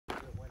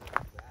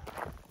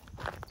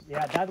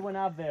Yeah, that one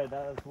up there,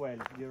 that as well.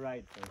 You're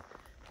right.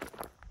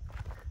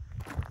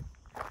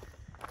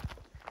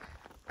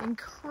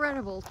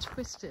 Incredible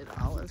twisted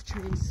olive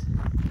trees.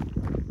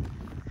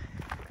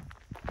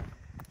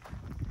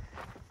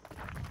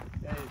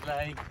 It's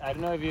like, I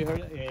don't know if you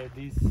heard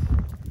this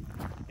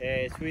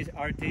Swiss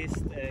artist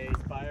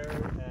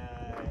inspired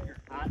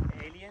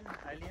Alien?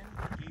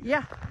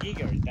 Yeah.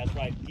 Giger, that's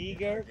right.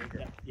 Giger.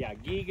 Yeah,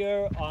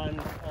 Giger,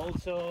 and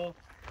also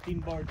Tim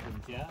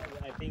Burton's, yeah?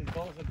 I think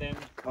both of them.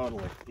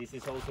 Totally. This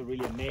is also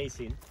really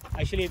amazing.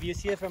 Actually, if you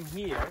see it from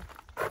here,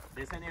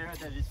 there's an area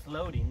that is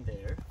floating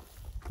there.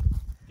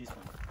 This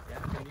one. Yeah,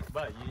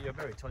 but you're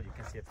very tall, you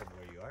can see it from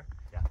where you are.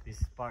 Yeah,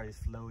 this part is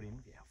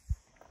floating. Yeah.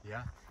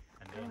 Yeah.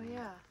 And then, Oh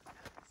yeah.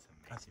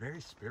 That's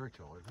very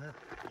spiritual, isn't it?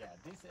 Yeah,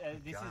 this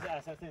is,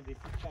 as I said, this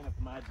is kind of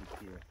magic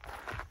here.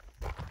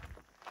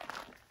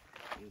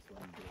 This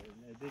one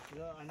there. This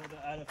is another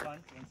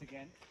elephant once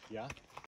again. Yeah.